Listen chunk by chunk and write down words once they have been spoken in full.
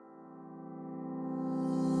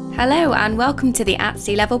Hello and welcome to the At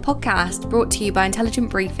Sea Level podcast, brought to you by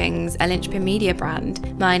Intelligent Briefings, a Linchpin Media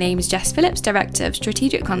brand. My name is Jess Phillips, Director of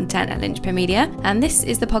Strategic Content at Linchpin Media, and this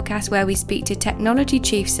is the podcast where we speak to technology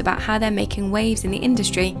chiefs about how they're making waves in the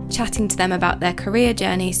industry, chatting to them about their career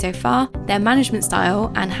journey so far, their management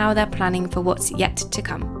style, and how they're planning for what's yet to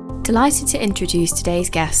come. Delighted to introduce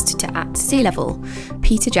today's guest to At Sea Level,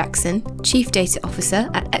 Peter Jackson, Chief Data Officer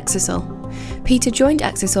at Exasol. Peter joined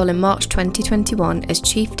Exasol in March 2021 as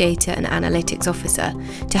Chief Data and Analytics Officer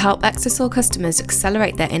to help Exasol customers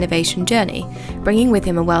accelerate their innovation journey, bringing with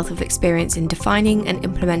him a wealth of experience in defining and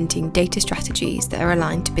implementing data strategies that are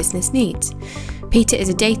aligned to business needs. Peter is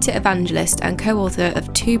a data evangelist and co-author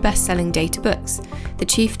of 2 best-selling data books, The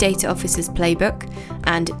Chief Data Officer's Playbook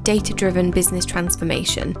and Data-Driven Business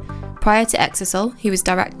Transformation. Prior to Exasol, he was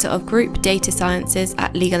Director of Group Data Sciences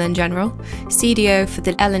at Legal & General, CDO for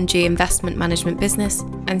the L&G Investment Management business,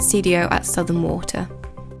 and CDO at Southern Water.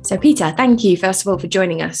 So Peter, thank you first of all for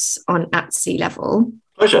joining us on At Sea Level.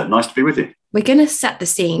 Pleasure, nice to be with you. We're going to set the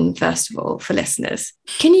scene first of all for listeners.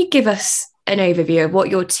 Can you give us an overview of what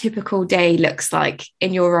your typical day looks like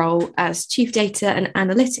in your role as Chief Data and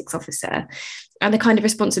Analytics Officer and the kind of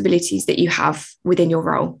responsibilities that you have within your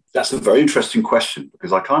role? That's a very interesting question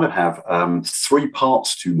because I kind of have 3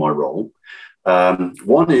 parts to my role.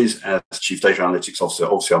 One is as Chief Data Analytics Officer,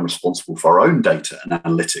 obviously I'm responsible for our own data and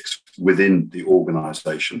analytics within the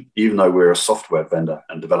organization. Even though we're a software vendor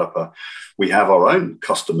and developer, we have our own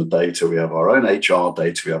customer data, we have our own HR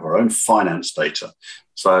data, we have our own finance data.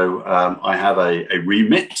 So I have a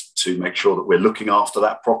remit to make sure that we're looking after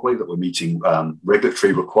that properly, that we're meeting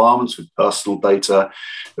regulatory requirements with personal data,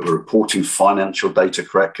 that we're reporting financial data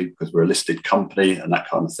correctly because we're a listed company and that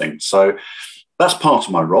kind of thing. So that's part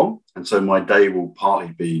of my role. And so my day will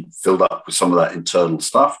partly be filled up with some of that internal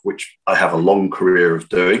stuff, which I have a long career of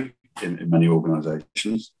doing in many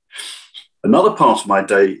organizations. Another part of my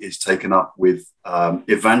day is taken up with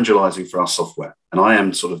evangelizing for our software. And I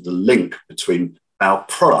am sort of the link between our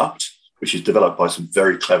product, which is developed by some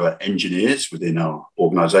very clever engineers within our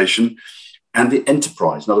organization, and the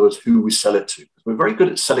enterprise, in other words, who we sell it to. We're very good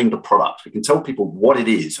at selling the product. We can tell people what it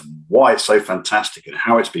is and why it's so fantastic and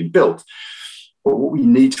how it's been built. But what we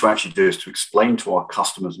need to actually do is to explain to our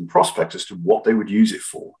customers and prospects as to what they would use it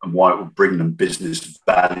for and why it will bring them business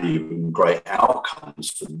value and great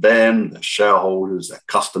outcomes for them, their shareholders, their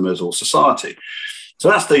customers, or society. So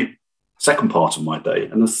that's the second part of my day.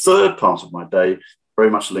 And the third part of my day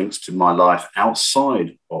very much links to my life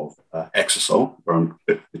outside of Exasol, where I'm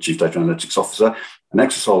the Chief Data Analytics Officer. And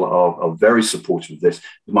Exasol are very supportive of this.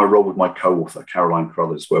 My role with my co-author, Caroline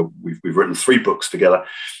Crothers, where we've written 3 books together,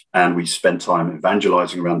 and we spend time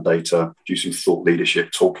evangelizing around data, producing thought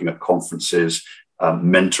leadership, talking at conferences,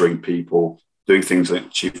 mentoring people, doing things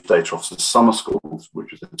like Chief Data Officer Summer Schools,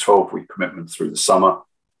 which is a 12-week commitment through the summer.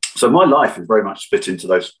 So my life is very much split into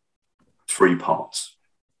those 3 parts.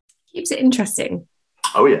 Keeps it interesting.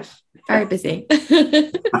 Oh, yes. Very busy.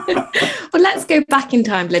 Well, let's go back in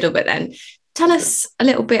time a little bit then. Tell us a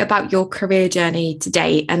little bit about your career journey to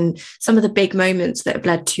date and some of the big moments that have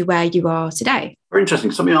led to where you are today. Very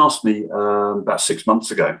interesting. Somebody asked me about 6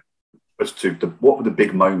 months ago as to what were the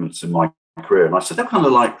big moments in my career. And I said, they're kind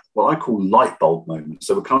of like what I call light bulb moments.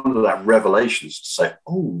 They were kind of that revelations to say,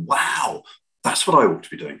 oh, wow, that's what I ought to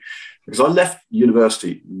be doing. Because I left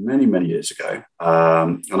university many, many years ago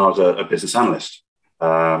and I was a business analyst.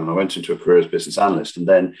 I went into a career as a business analyst. And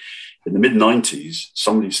then in the mid-90s,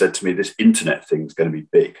 somebody said to me, this internet thing is going to be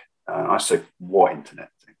big. I said, what internet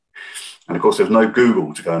thing? And of course, there was no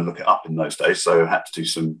Google to go and look it up in those days. So I had to do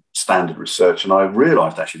some standard research. And I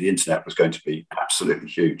realized actually the internet was going to be absolutely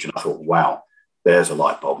huge. And I thought, wow, there's a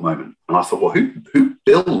light bulb moment. And I thought, well, who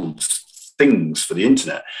builds things for the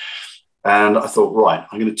internet? And I thought, right,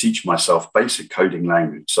 I'm going to teach myself basic coding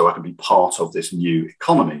language so I can be part of this new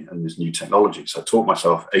economy and this new technology. So I taught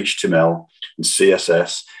myself HTML and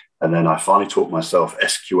CSS, and then I finally taught myself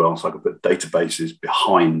SQL so I could put databases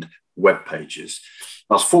behind web pages.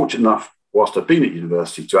 I was fortunate enough, whilst I'd been at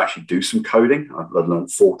university, to actually do some coding. I'd learned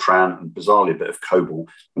Fortran and bizarrely a bit of COBOL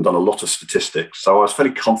and done a lot of statistics. So I was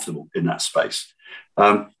fairly comfortable in that space.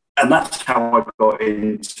 And that's how I got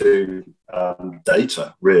into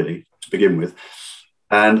data, really, to begin with.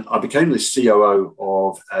 And I became the COO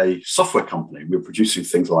of a software company. We were producing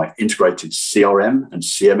things like integrated CRM and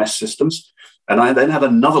CMS systems. And I then had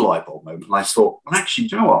another light bulb moment. And I thought, well, actually,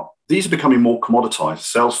 you know what? These are becoming more commoditized.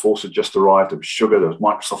 Salesforce had just arrived. There was Sugar. There was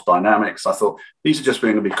Microsoft Dynamics. I thought, these are just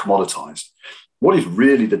going to be commoditized. What is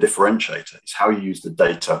really the differentiator is how you use the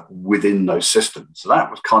data within those systems. So that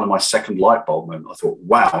was kind of my second light bulb moment. I thought,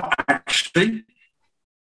 wow, actually,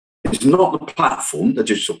 It's not the platform, the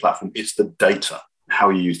digital platform, it's the data, how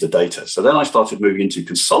you use the data. So then I started moving into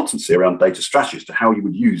consultancy around data strategies to how you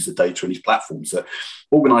would use the data in these platforms that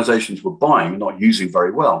organizations were buying and not using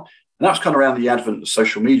very well. And that was kind of around the advent of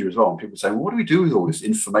social media as well. And people saying, well, what do we do with all this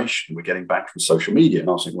information we're getting back from social media? And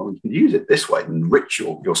I was saying, well, you can use it this way and enrich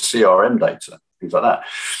your CRM data, things like that.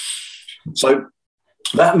 So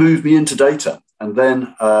that moved me into data. And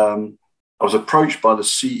then I was approached by the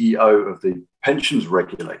CEO of the pensions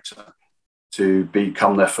regulator to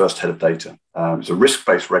become their first head of data. It's a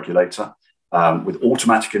risk-based regulator with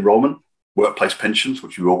automatic enrolment, workplace pensions,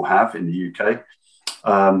 which we all have in the UK.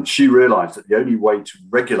 She realized that the only way to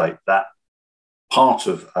regulate that part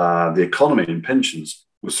of the economy in pensions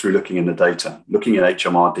was through looking in the data, looking at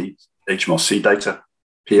HMRC data,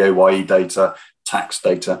 PAYE data, tax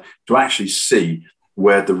data, to actually see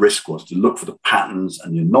where the risk was, to look for the patterns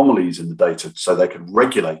and the anomalies in the data so they could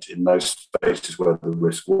regulate in those spaces where the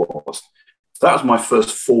risk was. So that was my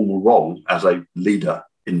first formal role as a leader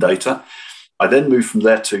in data. I then moved from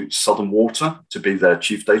there to Southern Water to be their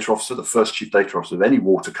chief data officer, the first chief data officer of any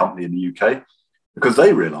water company in the UK, because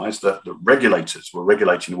they realized that the regulators were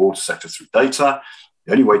regulating the water sector through data.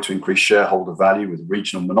 The only way to increase shareholder value with a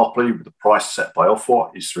regional monopoly, with the price set by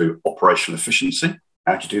Ofwat, is through operational efficiency.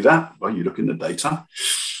 How do you do that? Well, you look in the data.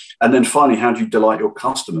 And then finally, how do you delight your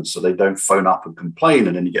customers so they don't phone up and complain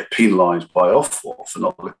and then you get penalized by Ofwat for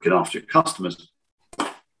not looking after your customers?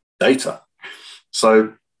 Data.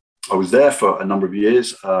 So I was there for a number of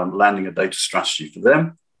years, landing a data strategy for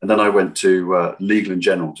them. And then I went to Legal &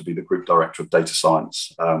 General to be the Group Director of Data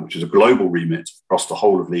Science, which is a global remit across the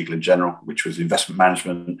whole of Legal & General, which was investment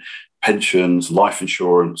management, pensions, life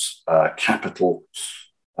insurance, capital,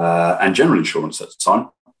 and general insurance at the time.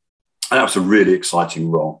 And that was a really exciting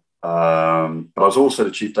role. But I was also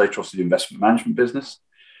the Chief Data Officer of the investment management business,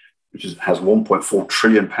 which has £1.4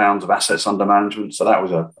 trillion of assets under management. So that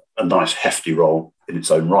was a nice, hefty role in its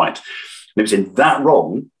own right. And it was in that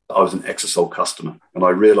role that I was an Exasol customer. And I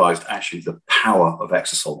realized actually the power of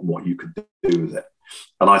Exasol and what you could do with it.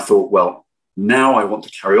 And I thought, well, now I want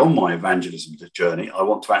to carry on my evangelism journey. I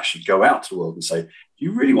want to actually go out to the world and say, do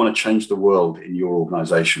you really want to change the world in your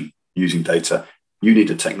organization using data? You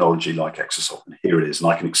need a technology like Exasol. And here it is.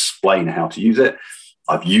 And I can explain how to use it.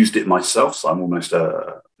 I've used it myself, so I'm almost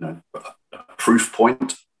a proof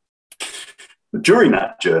point. But during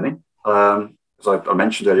that journey, as I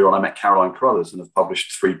mentioned earlier on, I met Caroline Carruthers and have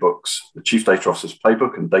published 3 books, The Chief Data Officer's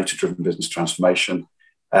Playbook and Data-Driven Business Transformation.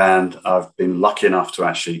 And I've been lucky enough to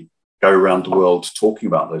actually go around the world talking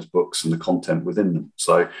about those books and the content within them.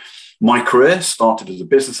 So my career started as a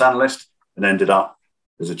business analyst and ended up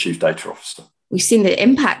as a chief data officer. We've seen the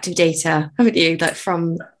impact of data, haven't you? Like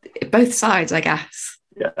from both sides, I guess.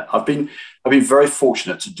 Yeah, I've been very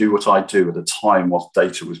fortunate to do what I do at a time whilst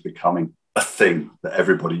data was becoming a thing that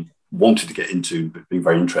everybody wanted to get into, but being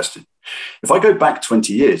very interested. If I go back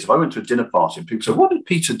 20 years, if I went to a dinner party and people say, what did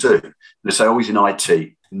Peter do? And they say, oh, he's in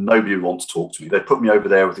IT. Nobody would want to talk to me. They put me over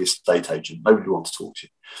there with the estate agent. Nobody would want to talk to you.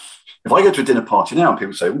 If I go to a dinner party now and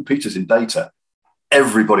people say, well, Peter's in data,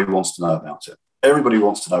 everybody wants to know about it. Everybody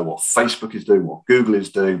wants to know what Facebook is doing, what Google is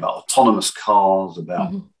doing, about autonomous cars,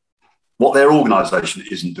 about what their organization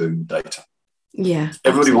isn't doing with data. Yeah.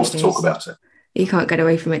 Everybody wants to talk about it. You can't get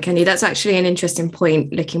away from it, can you? That's actually an interesting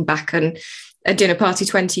point, looking back on a dinner party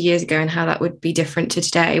 20 years ago and how that would be different to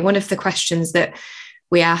today. One of the questions that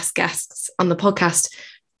we ask guests on the podcast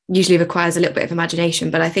usually requires a little bit of imagination,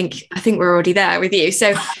 but I think we're already there with you.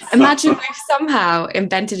 So imagine we've somehow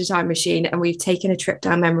invented a time machine and we've taken a trip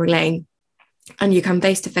down memory lane and you come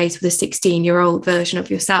face to face with a 16-year-old version of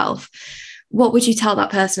yourself. What would you tell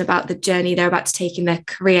that person about the journey they're about to take in their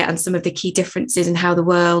career and some of the key differences in how the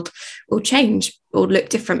world will change or look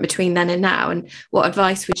different between then and now? And what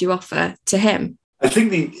advice would you offer to him? I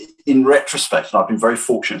think in retrospect, and I've been very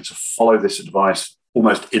fortunate to follow this advice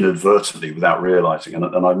almost inadvertently without realizing, and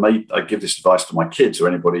I give this advice to my kids or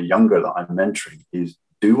anybody younger that I'm mentoring, is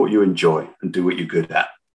do what you enjoy and do what you're good at.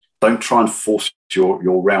 Don't try and force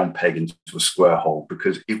your round peg into a square hole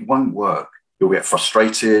because it won't work. You'll get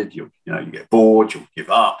frustrated, you get bored, you'll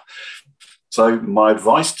give up. So my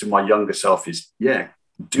advice to my younger self is,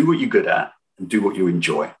 do what you're good at and do what you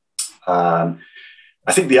enjoy.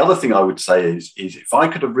 I think the other thing I would say is if I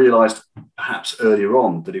could have realized perhaps earlier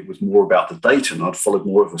on that it was more about the data and I'd followed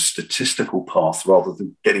more of a statistical path rather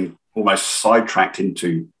than getting almost sidetracked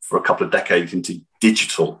for a couple of decades into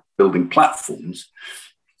digital building platforms,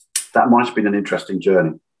 that might have been an interesting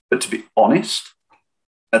journey. But to be honest,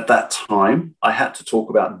 at that time, I had to talk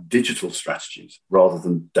about digital strategies rather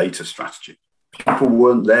than data strategy. People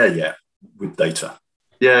weren't there yet with data.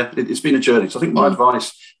 Yeah, it's been a journey. So I think my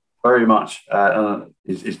advice very much.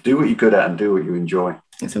 Is do what you're good at and do what you enjoy.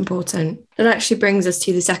 It's important. That actually brings us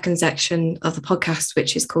to the second section of the podcast,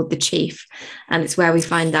 which is called The Chief. And it's where we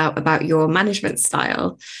find out about your management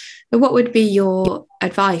style. But what would be your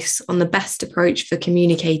advice on the best approach for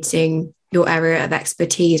communicating your area of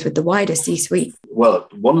expertise with the wider C-suite? Well,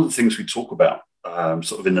 one of the things we talk about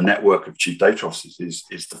sort of in the network of chief data officers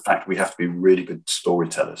is the fact we have to be really good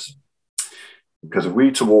storytellers. Because if we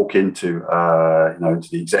to walk into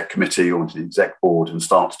the exec committee or into the exec board and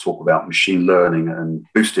start to talk about machine learning and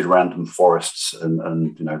boosted random forests and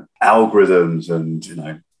algorithms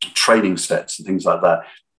and training sets and things like that,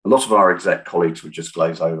 a lot of our exec colleagues would just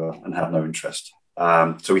glaze over and have no interest.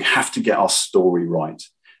 So we have to get our story right,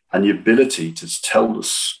 and the ability to tell the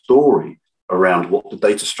story around what the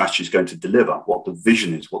data strategy is going to deliver, what the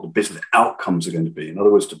vision is, what the business outcomes are going to be. In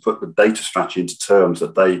other words, to put the data strategy into terms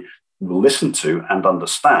that they will listen to and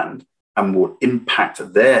understand and will impact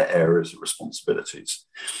their areas of responsibilities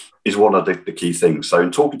is one of the key things. So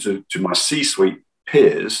in talking to my C-suite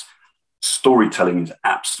peers, storytelling is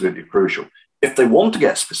absolutely crucial. If they want to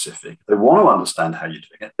get specific, they want to understand how you're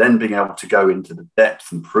doing it, then being able to go into the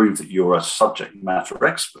depth and prove that you're a subject matter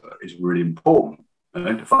expert is really important.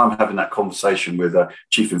 And if I'm having that conversation with a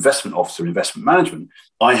chief investment officer in investment management,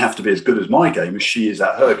 I have to be as good as my game as she is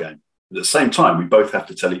at her game. At the same time, we both have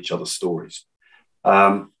to tell each other stories.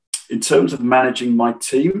 In terms of managing my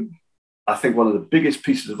team, I think one of the biggest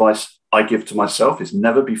pieces of advice I give to myself is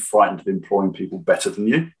never be frightened of employing people better than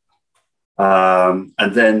you.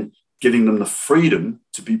 And then giving them the freedom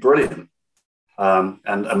to be brilliant.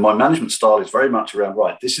 And my management style is very much around,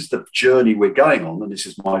 right, this is the journey we're going on, and this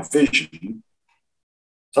is my vision.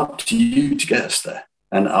 It's up to you to get us there.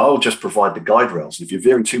 And I'll just provide the guide rails. If you're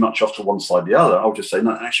veering too much off to one side or the other, I'll just say,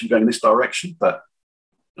 no, actually, we're going in this direction. But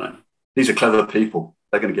these are clever people.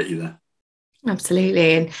 They're going to get you there.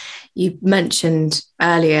 Absolutely. And you mentioned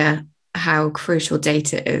earlier how crucial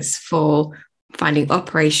data is for finding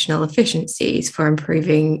operational efficiencies, for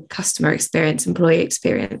improving customer experience, employee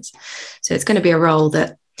experience. So it's going to be a role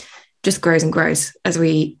that just grows and grows as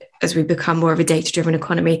we become more of a data-driven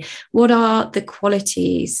economy. What are the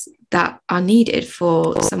qualities that are needed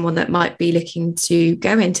for someone that might be looking to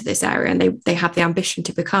go into this area and they have the ambition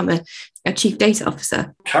to become a chief data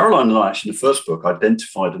officer? Caroline and I actually in the first book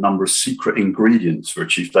identified a number of secret ingredients for a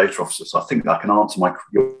chief data officer. So I think I can answer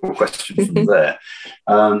your question from there.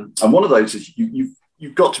 And one of those is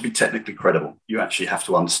you've got to be technically credible. You actually have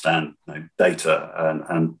to understand data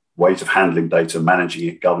and ways of handling data, managing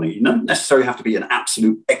it, governing it. You don't necessarily have to be an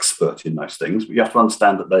absolute expert in those things, but you have to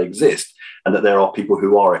understand that they exist and that there are people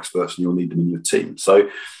who are experts and you'll need them in your team. So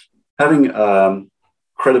having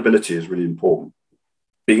credibility is really important.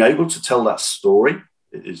 Being able to tell that story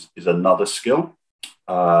is another skill.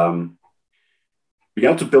 Being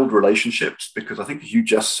able to build relationships, because I think as you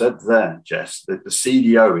just said there, Jess, that the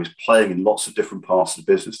CDO is playing in lots of different parts of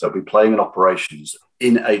the business. They'll be playing in operations,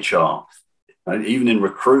 in HR, and even in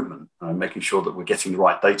recruitment, making sure that we're getting the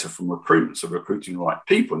right data from recruitment, so recruiting the right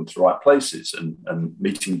people into the right places and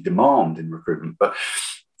meeting demand in recruitment. But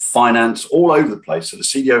finance, all over the place. So the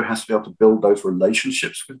CDO has to be able to build those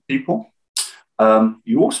relationships with people.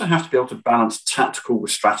 You also have to be able to balance tactical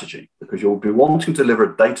with strategy, because you'll be wanting to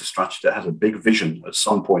deliver a data strategy that has a big vision at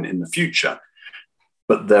some point in the future.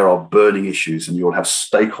 But there are burning issues and you'll have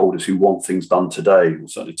stakeholders who want things done today or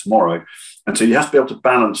certainly tomorrow. And so you have to be able to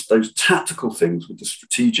balance those tactical things with the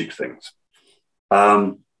strategic things.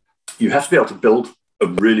 You have to be able to build a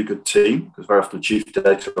really good team, because very often the chief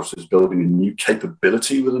data officer is building a new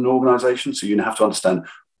capability with an organization. So you have to understand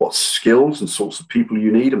what skills and sorts of people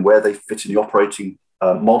you need and where they fit in the operating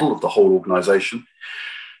model of the whole organization.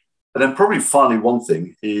 And then probably finally one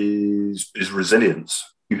thing is resilience.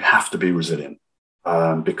 You have to be resilient.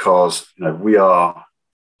 Because we are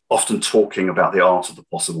often talking about the art of the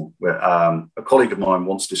possible. Where a colleague of mine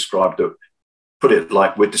once put it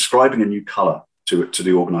like we're describing a new color to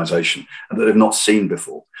the organization and that they've not seen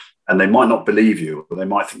before. And they might not believe you, or they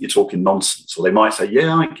might think you're talking nonsense, or they might say,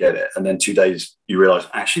 yeah, I get it. And then 2 days you realize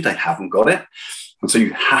actually they haven't got it. And so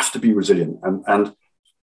you have to be resilient. And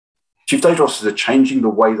chief data officers are changing the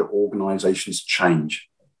way that organizations change.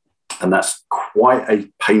 And that's quite a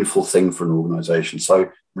painful thing for an organization. So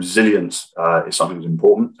resilience is something that's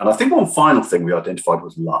important. And I think one final thing we identified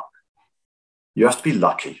was luck. You have to be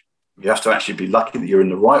lucky. You have to actually be lucky that you're in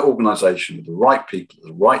the right organization with the right people at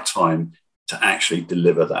the right time to actually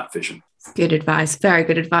deliver that vision. Good advice. Very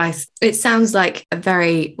good advice. It sounds like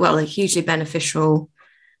a hugely beneficial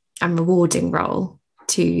and rewarding role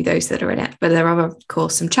to those that are in it. But there are, of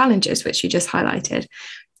course, some challenges, which you just highlighted.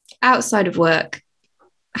 Outside of work,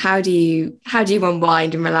 how do you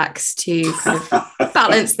unwind and relax to kind of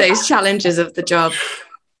balance those challenges of the job?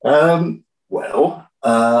 I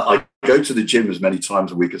go to the gym as many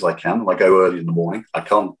times a week as I can. I go early in the morning. I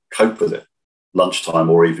can't cope with it lunchtime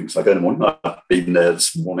or evening, so I go in the morning. I've been there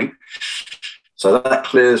this morning, so that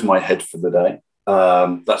clears my head for the day.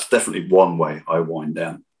 That's definitely one way I wind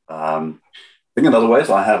down. I think another way is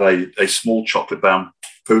I have a small chocolate-bound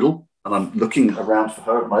poodle, and I'm looking around for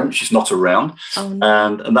her at the moment. She's not around,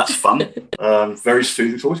 and that's fun. Very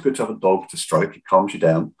soothing. It's always good to have a dog to stroke. It calms you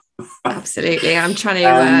down. Absolutely. I'm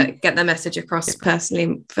trying to get the message across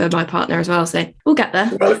personally for my partner as well. So we'll get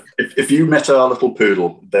there. Well, if you met our little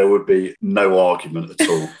poodle, there would be no argument at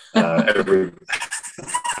all.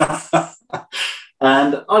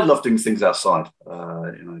 And I love doing things outside.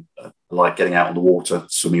 I like getting out on the water,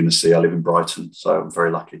 swimming in the sea. I live in Brighton, so I'm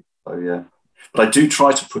very lucky. So yeah, but I do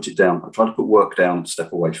try to put it down. I try to put work down and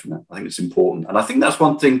step away from it. I think it's important, and I think that's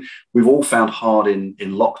one thing we've all found hard in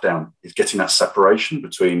lockdown is getting that separation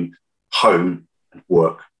between home and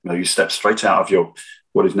work. You step straight out of your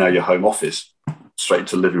what is now your home office, straight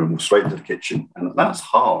into the living room or straight into the kitchen, and that's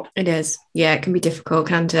hard. It is. Yeah, it can be difficult,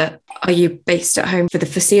 can't it? Are you based at home for the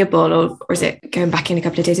foreseeable, or is it going back in a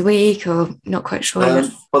couple of days a week, or not quite sure?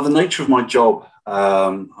 By the nature of my job,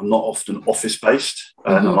 I'm not often office-based.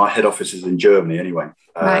 My head office is in Germany anyway.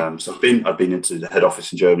 Right. So I've been into the head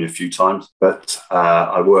office in Germany a few times, but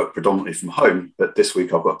I work predominantly from home. But this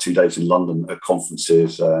week I've got 2 days in London at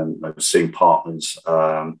conferences, seeing partners.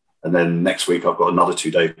 And then next week I've got another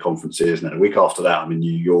 2-day conferences, and then a week after that I'm in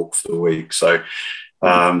New York for the week. So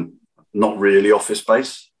not really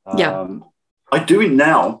office-based. I do it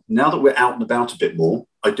now that we're out and about a bit more.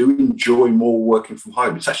 I do enjoy more working from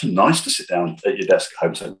home. It's actually nice to sit down at your desk at home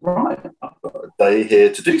and say, right, I've got a day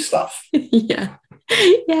here to do stuff. Yeah,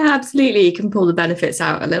 absolutely. You can pull the benefits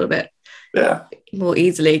out a little bit more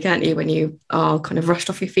easily, can't you, when you are kind of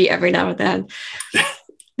rushed off your feet every now and then.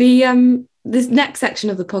 This next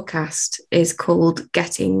section of the podcast is called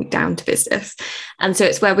Getting Down to Business. And so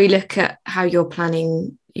it's where we look at how you're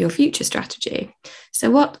planning your future strategy. So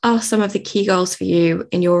what are some of the key goals for you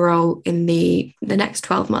in your role in the next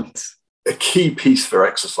 12 months? A key piece for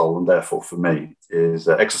Exasol, and therefore for me, is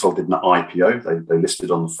that Exasol did an IPO. They listed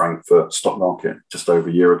on the Frankfurt stock market just over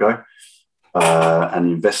a year ago. And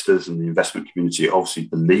the investors and the investment community obviously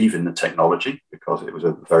believe in the technology because it was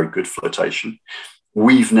a very good flotation.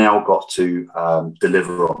 We've now got to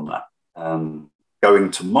deliver on that.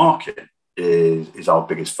 Going to market is our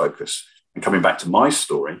biggest focus. And coming back to my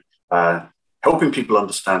story, helping people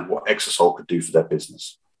understand what Exasol could do for their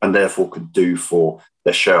business and therefore could do for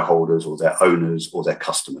their shareholders or their owners or their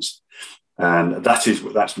customers. And that's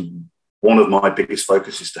one of my biggest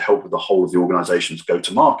focuses, to help with the whole of the organization to go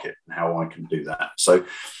to market and how I can do that. So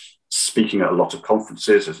speaking at a lot of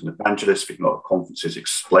conferences as an evangelist, speaking at a lot of conferences,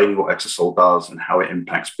 explaining what Exasol does and how it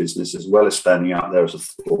impacts business, as well as standing out there as a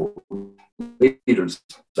thought leader and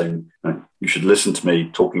saying, you should listen to me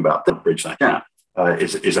talking about the bridge that gap,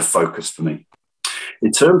 is a focus for me.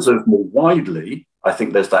 In terms of more widely, I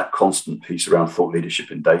think there's that constant piece around thought leadership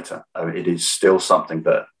in data. It is still something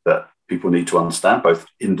that people need to understand, both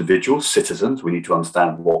individuals, citizens. We need to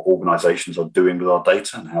understand what organizations are doing with our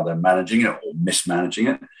data and how they're managing it or mismanaging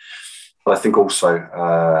it. But I think also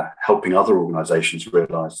helping other organizations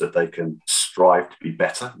realize that they can strive to be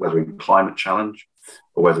better, whether in climate challenge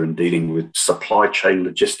or whether in dealing with supply chain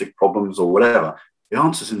logistic problems or whatever. The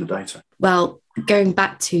answer's in the data. Well, going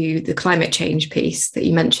back to the climate change piece that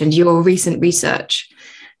you mentioned, your recent research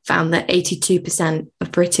found that 82%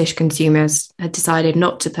 of British consumers had decided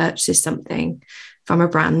not to purchase something from a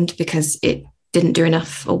brand because it didn't do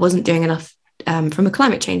enough or wasn't doing enough from a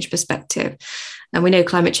climate change perspective. And we know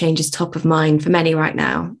climate change is top of mind for many right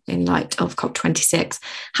now in light of COP26.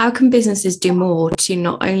 How can businesses do more to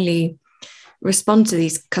not only respond to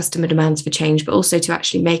these customer demands for change, but also to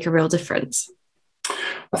actually make a real difference?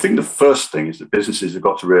 I think the first thing is that businesses have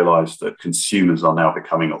got to realise that consumers are now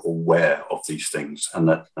becoming aware of these things, and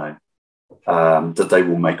that that they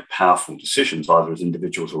will make powerful decisions, either as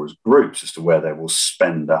individuals or as groups, as to where they will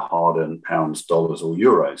spend their hard-earned pounds, dollars, or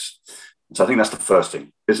euros. And so I think that's the first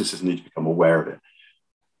thing. Businesses need to become aware of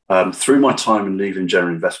it. Through my time in legal and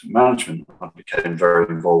general investment management, I became very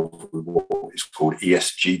involved with what is called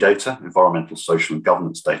ESG data, environmental, social, and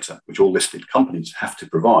governance data, which all listed companies have to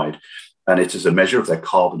provide. And it is a measure of their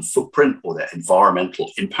carbon footprint or their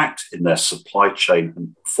environmental impact in their supply chain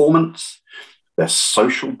and performance, their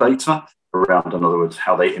social data around, in other words,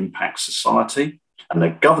 how they impact society, and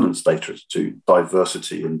their governance data to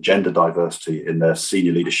diversity and gender diversity in their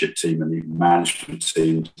senior leadership team and even management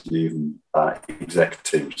teams and even exec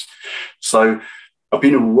teams. So I've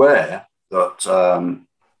been aware that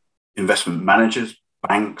investment managers,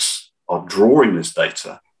 banks are drawing this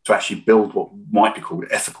data to actually build what might be called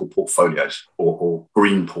ethical portfolios or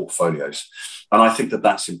green portfolios. And I think that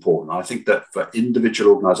that's important. I think that for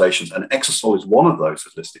individual organizations, and Exasol is one of those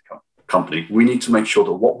as listed company, we need to make sure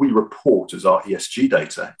that what we report as our ESG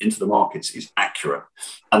data into the markets is accurate,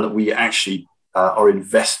 and that we actually are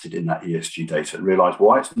invested in that ESG data and realize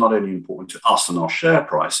why it's not only important to us and our share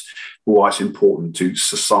price, but why it's important to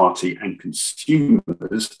society and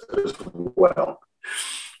consumers as well.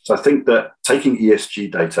 So I think that taking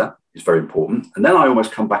ESG data is very important. And then I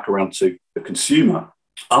almost come back around to the consumer.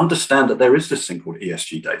 Understand that there is this thing called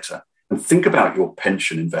ESG data, and think about your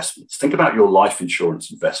pension investments. Think about your life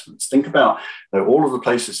insurance investments. Think about all of the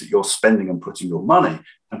places that you're spending and putting your money,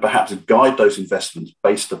 and perhaps guide those investments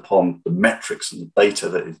based upon the metrics and the data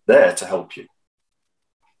that is there to help you.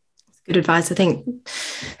 Good advice. I think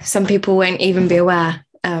some people won't even be aware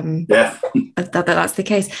that's the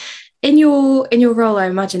case. In your role, I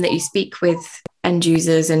imagine that you speak with end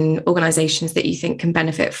users and organisations that you think can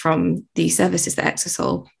benefit from the services that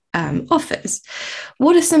Exasol offers.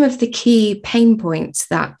 What are some of the key pain points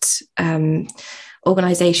that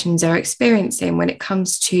organisations are experiencing when it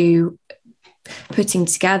comes to putting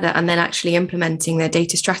together and then actually implementing their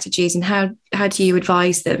data strategies, and how do you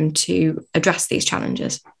advise them to address these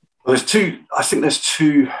challenges? Well,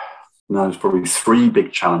 there's probably three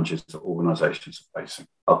big challenges that organisations are facing.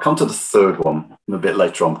 I'll come to the third one a bit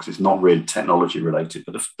later on because it's not really technology related.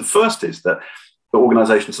 But the first is that the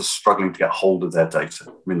organisations are struggling to get hold of their data.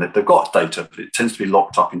 I mean, they've got data, but it tends to be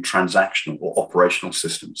locked up in transactional or operational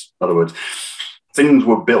systems. In other words, things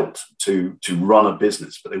were built to run a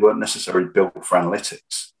business, but they weren't necessarily built for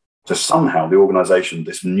analytics. So somehow the organisation,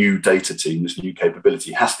 this new data team, this new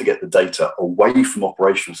capability has to get the data away from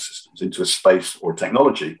operational systems into a space or a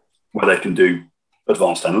technology where they can do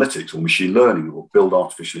advanced analytics or machine learning or build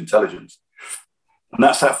artificial intelligence. And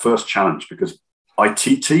that's that first challenge, because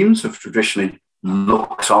IT teams have traditionally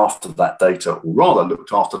looked after that data, or rather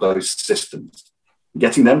looked after those systems,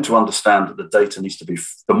 getting them to understand that the data needs to be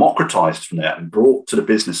democratized from there and brought to the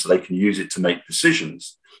business so they can use it to make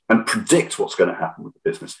decisions and predict what's going to happen with the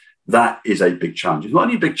business. That is a big challenge. It's not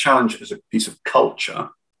only a big challenge as a piece of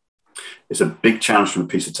culture, it's a big challenge from a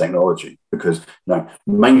piece of technology, because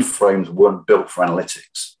mainframes weren't built for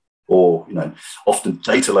analytics, or often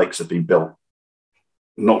data lakes have been built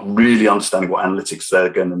not really understanding what analytics they're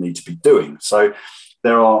going to need to be doing. So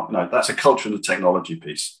that's a culture and a technology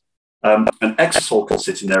piece. And Exasol can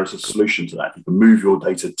sit in there as a solution to that. You can move your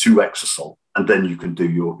data to Exasol, and then you can do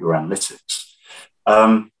your analytics.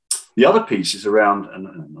 The other piece is around, and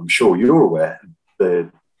I'm sure you're aware, the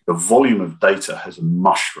volume of data has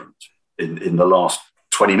mushroomed in the last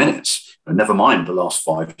 20 minutes, and never mind the last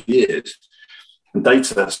 5 years. And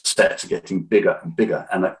data sets are getting bigger and bigger,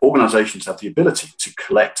 and organizations have the ability to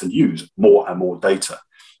collect and use more and more data.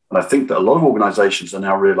 And I think that a lot of organizations are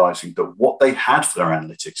now realizing that what they had for their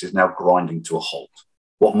analytics is now grinding to a halt.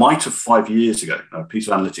 What might have 5 years ago, a piece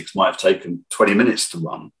of analytics might have taken 20 minutes to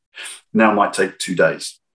run, now might take 2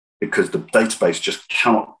 days, because the database just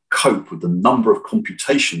cannot cope with the number of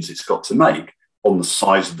computations it's got to make on the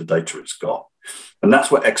size of the data it's got. And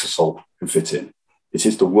that's where Exasol can fit in. It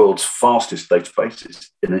is the world's fastest database.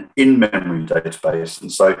 It's an in-memory database. And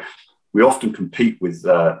so we often compete with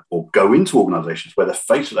or go into organizations where they're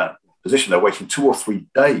faced with that position. They're waiting 2 or 3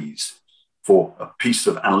 days for a piece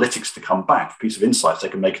of analytics to come back, a piece of insights. They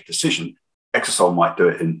can make a decision. Exasol might do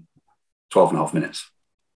it in 12 and a half minutes.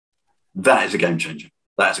 That is a game changer.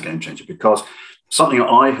 That is a game changer, because something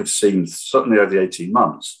I have seen certainly over the 18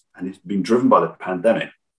 months, and it's been driven by the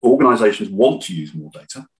pandemic, organizations want to use more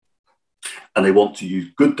data, and they want to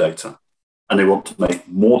use good data, and they want to make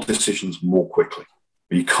more decisions more quickly.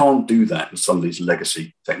 But you can't do that with some of these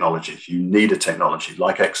legacy technologies. You need a technology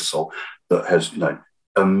like Exasol that has,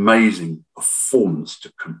 amazing performance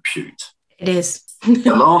to compute. It is.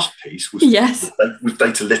 The last piece was, yes, was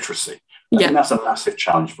data literacy. I think that's a massive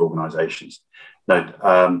challenge for organizations.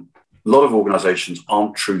 A lot of organizations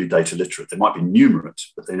aren't truly data literate. They might be numerate,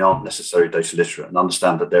 but they aren't necessarily data literate, and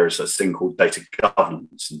understand that there is a thing called data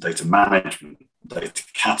governance and data management, data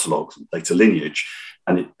catalogs and data lineage.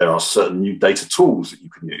 And there are certain new data tools that you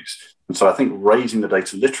can use. And so I think raising the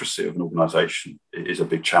data literacy of an organization is a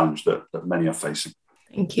big challenge that many are facing.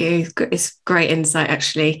 Thank you. It's great insight,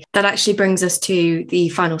 actually. That actually brings us to the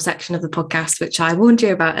final section of the podcast, which I warned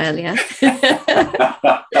you about earlier.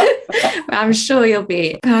 I'm sure you'll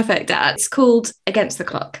be perfect at. It's called Against the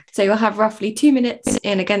Clock. So you'll have roughly 2 minutes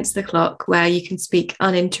in Against the Clock where you can speak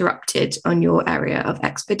uninterrupted on your area of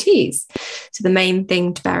expertise. So the main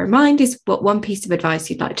thing to bear in mind is what one piece of advice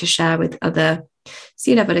you'd like to share with other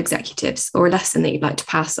C-level executives or a lesson that you'd like to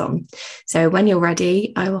pass on. So when you're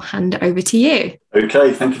ready, I will hand over to you.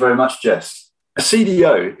 Okay, thank you very much, Jess. A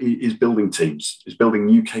CDO is building teams, is building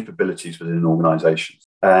new capabilities within an organisation.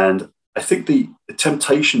 And I think the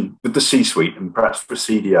temptation with the C-suite and perhaps for a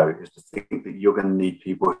CDO is to think that you're going to need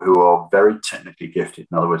people who are very technically gifted.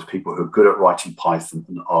 In other words, people who are good at writing Python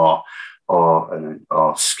and are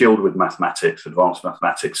skilled with mathematics, advanced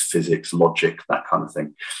mathematics, physics, logic, that kind of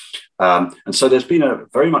thing. And so there's been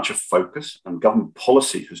very much a focus, and government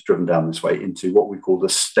policy has driven down this way into what we call the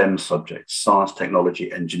STEM subjects: science,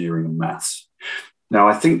 technology, engineering, and maths. Now,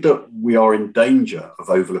 I think that we are in danger of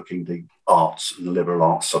overlooking the arts and the liberal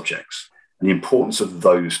arts subjects and the importance of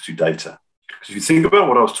those to data. Because if you think about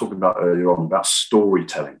what I was talking about earlier on about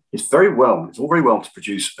storytelling, it's all very well to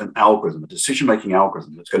produce an algorithm, a decision-making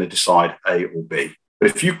algorithm that's going to decide A or B.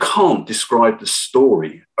 But if you can't describe the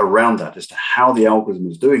story around that as to how the algorithm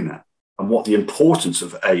is doing that and what the importance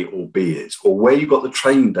of A or B is, or where you got the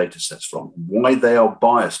training data sets from, why they are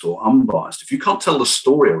biased or unbiased, if you can't tell the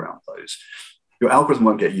story around those, your algorithm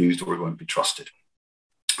won't get used or it won't be trusted.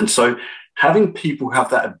 And so having people have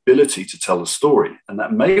that ability to tell a story, and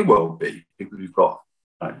that may well be people who've got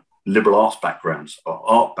liberal arts backgrounds or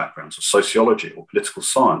art backgrounds or sociology or political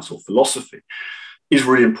science or philosophy, is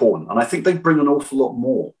really important. And I think they bring an awful lot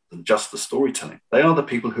more than just the storytelling. They are the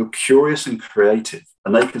people who are curious and creative,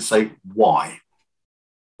 and they can say why,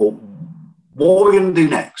 or what are we going to do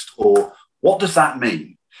next, or what does that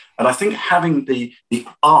mean? And I think having the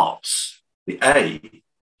arts, the A,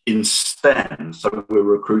 in STEM, so we're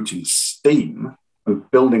recruiting STEAM and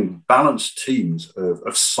building balanced teams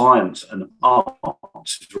of science and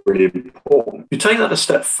arts is really important. You take that a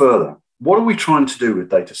step further. What are we trying to do with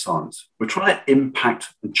data science? We're trying to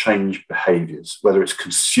impact and change behaviors, whether it's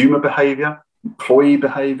consumer behavior, employee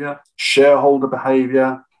behavior, shareholder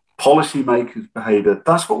behavior, policymakers' behavior.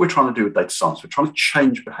 That's what we're trying to do with data science. We're trying to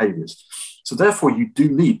change behaviors. So therefore, you do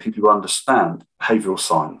need people who understand behavioral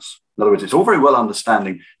science. In other words, it's all very well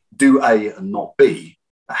understanding do A and not B.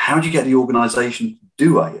 But how do you get the organization to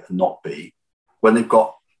do A and not B when they've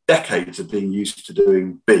got decades of being used to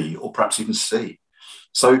doing B or perhaps even C?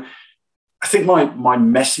 So I think my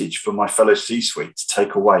message for my fellow C-suite to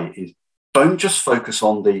take away is don't just focus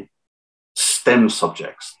on the STEM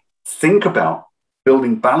subjects. Think about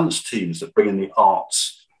building balanced teams that bring in the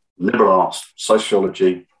arts, liberal arts,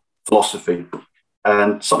 sociology, philosophy.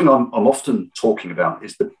 And something I'm often talking about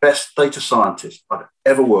is the best data scientist I've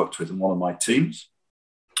ever worked with in one of my teams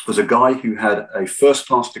was a guy who had a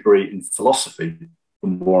first-class degree in philosophy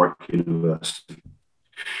from Warwick University.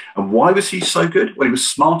 And why was he so good? Well, he was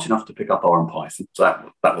smart enough to pick up R and Python,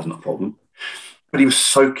 so that wasn't a problem. But he was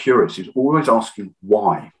so curious. He was always asking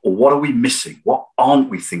why, or what are we missing? What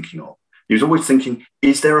aren't we thinking of? He was always thinking,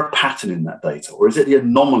 is there a pattern in that data, or is it the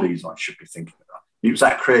anomalies I should be thinking about? It was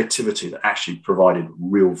that creativity that actually provided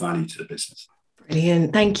real value to the business.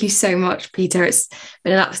 Brilliant. Thank you so much, Peter. It's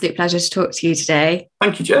been an absolute pleasure to talk to you today.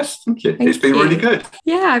 Thank you, Jess. Thank you. It's been really good.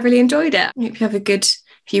 Yeah, I really enjoyed it. I hope you have a good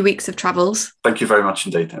few weeks of travels. Thank you very much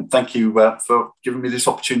indeed. And thank you for giving me this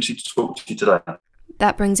opportunity to talk to you today.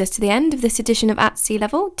 That brings us to the end of this edition of At Sea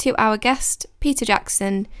Level. To our guest, Peter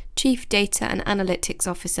Jackson, Chief Data and Analytics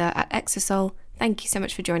Officer at Exasol. Thank you so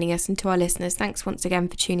much for joining us, and to our listeners, thanks once again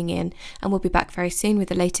for tuning in, and we'll be back very soon with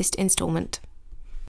the latest instalment.